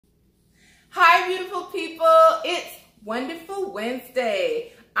Hi, beautiful people. It's Wonderful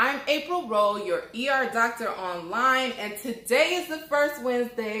Wednesday. I'm April Roll, your ER doctor online, and today is the first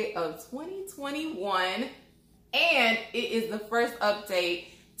Wednesday of 2021, and it is the first update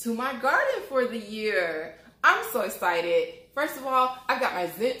to my garden for the year. I'm so excited. First of all, I got my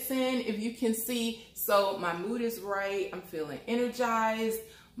scents in, if you can see, so my mood is right. I'm feeling energized.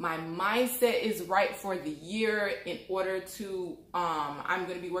 My mindset is right for the year in order to, I'm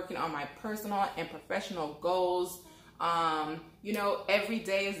going to be working on my personal and professional goals. You know, every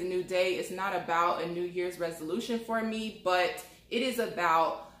day is a new day. It's not about a New Year's resolution for me, but it is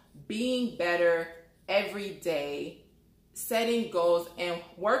about being better every day, setting goals and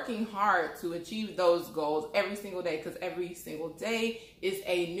working hard to achieve those goals every single day, because every single day is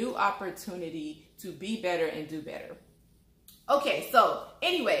a new opportunity to be better and do better. Okay, so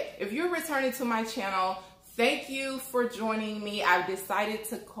anyway, if you're returning to my channel, thank you for joining me. I've decided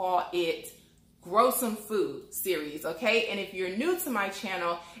to call it Grow Some Food series, okay? And if you're new to my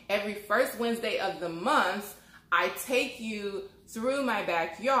channel, every first Wednesday of the month, I take you through my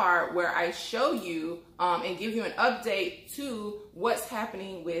backyard where I show you and give you an update to what's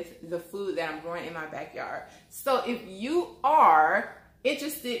happening with the food that I'm growing in my backyard. So if you are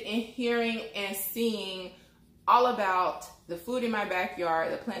interested in hearing and seeing all about the food in my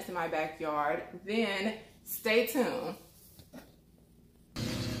backyard, the plants in my backyard, then stay tuned.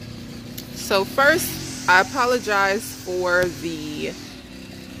 So first, I apologize for the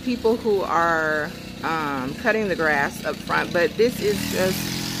people who are cutting the grass up front, but this is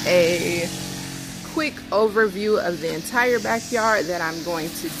just a quick overview of the entire backyard that I'm going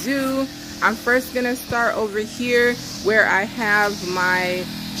to do. I'm first gonna start over here where I have my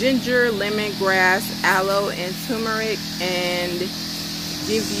ginger, lemongrass, aloe, and turmeric, and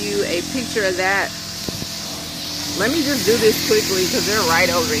give you a picture of that. Let me just do this quickly because they're right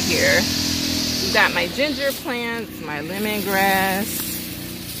over here. Got my ginger plants, my lemongrass,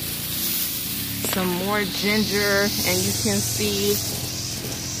 some more ginger, and you can see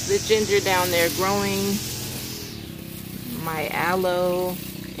the ginger down there growing, my aloe,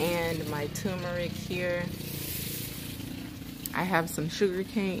 and my turmeric here. I have some sugar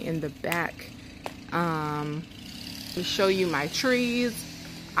cane in the back. To show you my trees,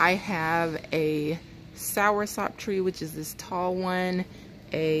 I have a soursop tree, which is this tall one,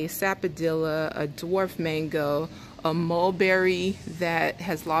 a sapodilla, a dwarf mango, a mulberry that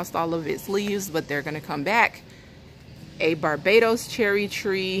has lost all of its leaves, but they're gonna come back, a Barbados cherry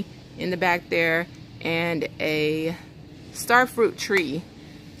tree in the back there, and a starfruit tree.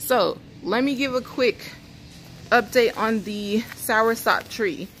 So let me give a quick update on the soursop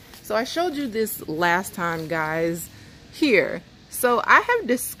tree. So I showed you this last time, guys, here. So I have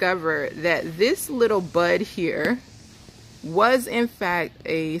discovered that this little bud here was in fact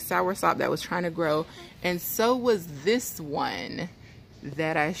a soursop that was trying to grow, and so was this one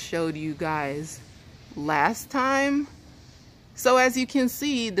that I showed you guys last time. So as you can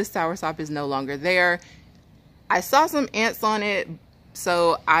see, the soursop is no longer there. I saw some ants on it,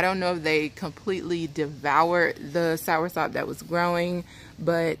 so I don't know if they completely devoured the soursop that was growing,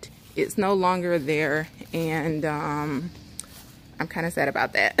 but it's no longer there, and I'm kind of sad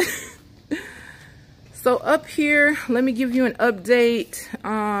about that. So up here, let me give you an update.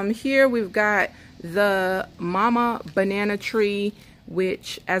 Here we've got the mama banana tree,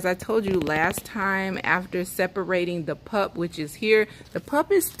 which, as I told you last time, after separating the pup, which is here, the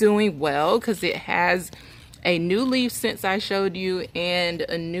pup is doing well because it has a new leaf since I showed you and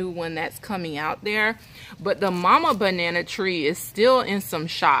a new one that's coming out there. But the mama banana tree is still in some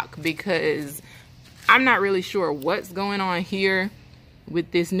shock because I'm not really sure what's going on here with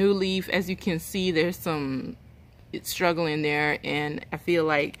this new leaf. As you can see, there's it's struggling there, and I feel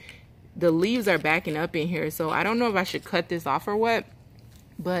like the leaves are backing up in here, so I don't know if I should cut this off or what,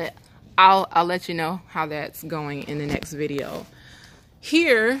 but I'll let you know how that's going in the next video.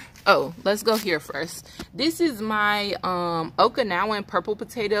 Here, oh, let's go here first. This is my Okinawan purple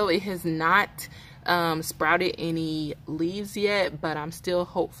potato. It has not sprouted any leaves yet, but I'm still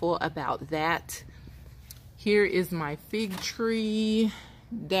hopeful about that. Here is my fig tree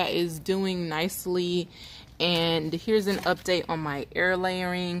that is doing nicely, and here's an update on my air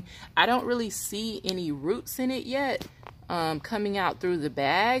layering. I don't really see any roots in it yet coming out through the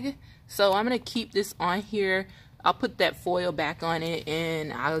bag, so I'm gonna keep this on here. I'll put that foil back on it,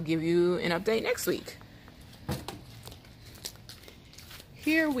 and I'll give you an update next week.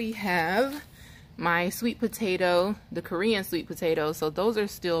 Here we have my sweet potato, the Korean sweet potato. So those are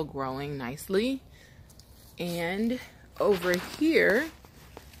still growing nicely. And over here,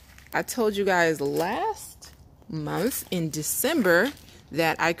 I told you guys last month in December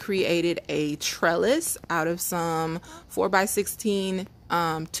that I created a trellis out of some 4x16,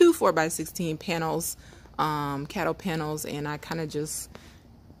 two 4x16 panels, cattle panels, and I kind of just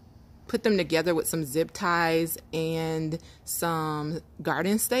put them together with some zip ties and some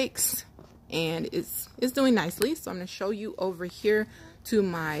garden stakes, and it's doing nicely. So I'm going to show you over here to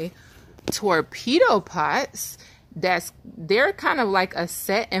my torpedo pots. They're kind of like a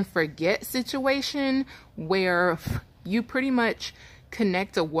set and forget situation where you pretty much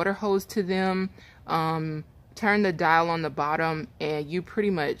connect a water hose to them, turn the dial on the bottom, and you pretty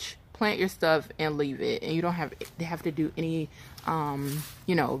much plant your stuff and leave it, and you don't have to do any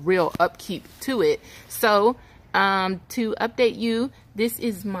you know, real upkeep to it. So to update you, this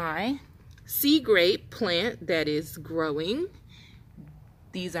is my sea grape plant that is growing.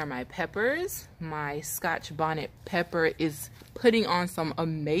 These are my peppers. My Scotch bonnet pepper is putting on some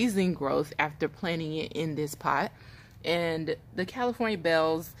amazing growth after planting it in this pot. And the California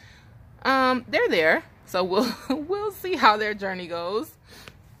bells, they're there, so we'll see how their journey goes.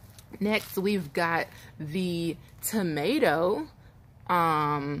 Next, we've got the tomato.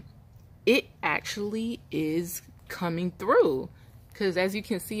 It actually is coming through, because as you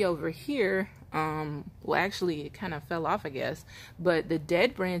can see over here, well, actually it kind of fell off, I guess, but the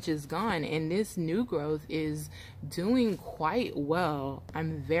dead branch is gone and this new growth is doing quite well.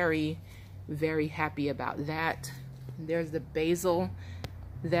 I'm very, very happy about that. There's the basil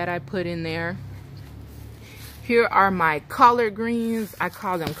that I put in there. Here are my collard greens. I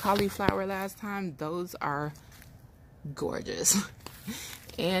called them cauliflower last time. Those are gorgeous.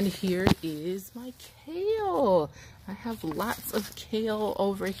 And here is my kale. I have lots of kale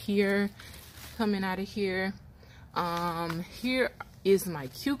over here coming out of here. Here is my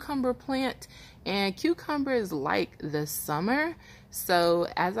cucumber plant, and cucumbers like the summer. So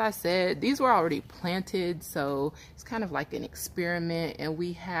as I said, these were already planted, so it's kind of like an experiment, and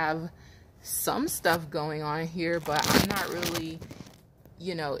we have some stuff going on here, but I'm not really,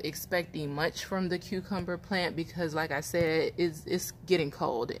 you know, expecting much from the cucumber plant because, like I said, it's getting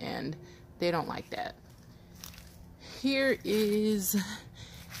cold and they don't like that. Here is,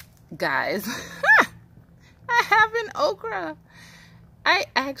 guys, I have an okra. I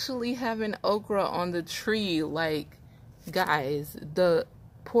actually have an okra on the tree. Like, guys, the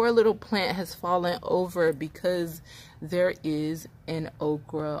poor little plant has fallen over because there is an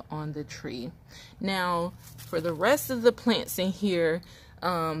okra on the tree. Now, for the rest of the plants in here,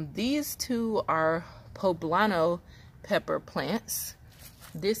 these two are poblano pepper plants.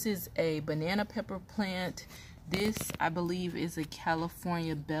 This is a banana pepper plant. This, I believe, is a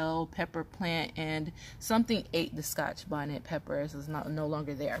California bell pepper plant, and something ate the Scotch bonnet peppers. It's no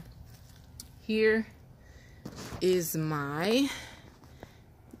longer there. Here is my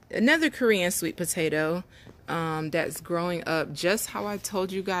another Korean sweet potato that's growing up just how I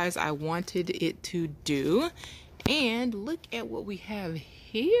told you guys I wanted it to do. And look at what we have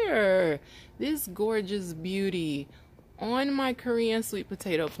here. This gorgeous beauty on my Korean sweet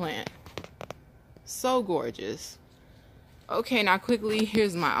potato plant. So gorgeous. Okay, now quickly,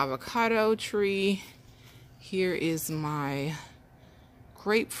 here's my avocado tree. Here is my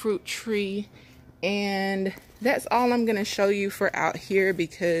grapefruit tree. And that's all I'm gonna show you for out here,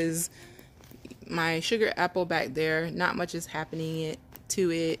 because my sugar apple back there, not much is happening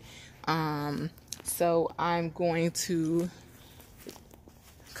to it. So I'm going to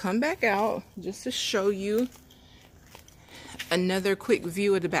come back out just to show you another quick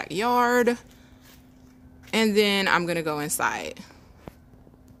view of the backyard, and then I'm gonna go inside.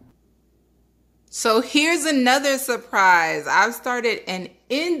 So here's another surprise. I've started an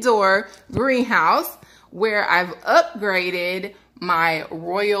indoor greenhouse where I've upgraded my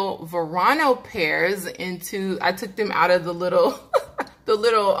Royal Verano pears into, I took them out of the little the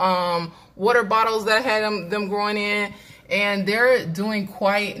little water bottles that I had them growing in, and they're doing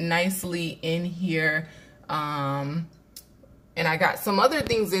quite nicely in here. And I got some other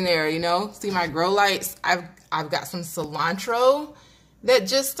things in there, you know. See my grow lights? I've got some cilantro that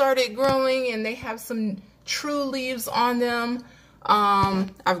just started growing, and they have some true leaves on them.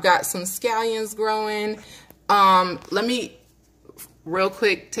 I've got some scallions growing. Let me real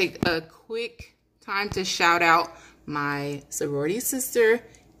quick take a quick time to shout out my sorority sister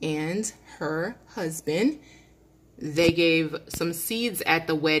and her husband. They gave some seeds at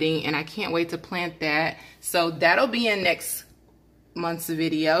the wedding, and I can't wait to plant that. So that'll be in next month's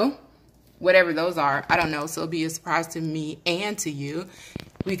video. Whatever those are, I don't know. So it'll be a surprise to me and to you.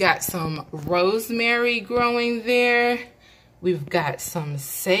 We got some rosemary growing there. We've got some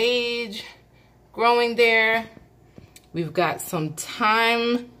sage growing there. We've got some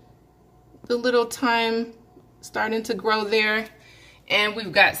thyme, the little thyme starting to grow there. And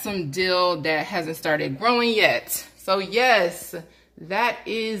we've got some dill that hasn't started growing yet. So yes, that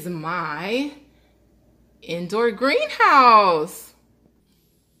is my indoor greenhouse.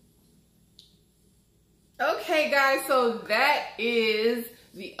 Okay guys, so that is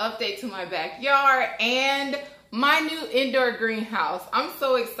the update to my backyard and my new indoor greenhouse. I'm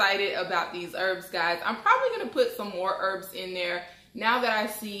so excited about these herbs, guys. I'm probably gonna put some more herbs in there now that I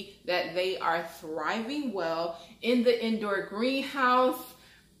see that they are thriving well in the indoor greenhouse.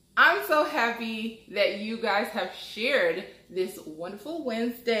 I'm so happy that you guys have shared this wonderful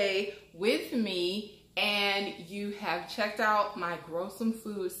Wednesday with me and you have checked out my Grow Some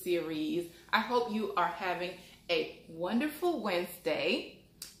Food series. I hope you are having a wonderful Wednesday.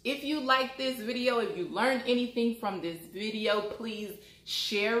 If you like this video, if you learned anything from this video, please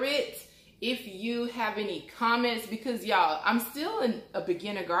share it. If you have any comments, because y'all, I'm still a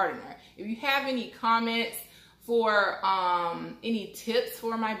beginner gardener. If you have any comments for any tips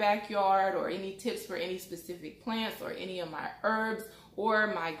for my backyard or any tips for any specific plants or any of my herbs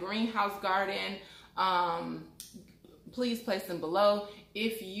or my greenhouse garden, please place them below.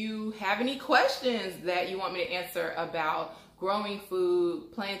 If you have any questions that you want me to answer about growing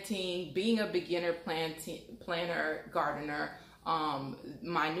food, planting, being a beginner planter, gardener,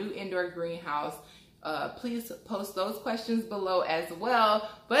 my new indoor greenhouse, please post those questions below as well.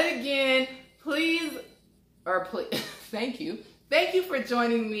 But again, thank you for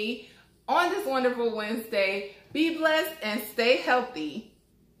joining me on this wonderful Wednesday. Be blessed and stay healthy.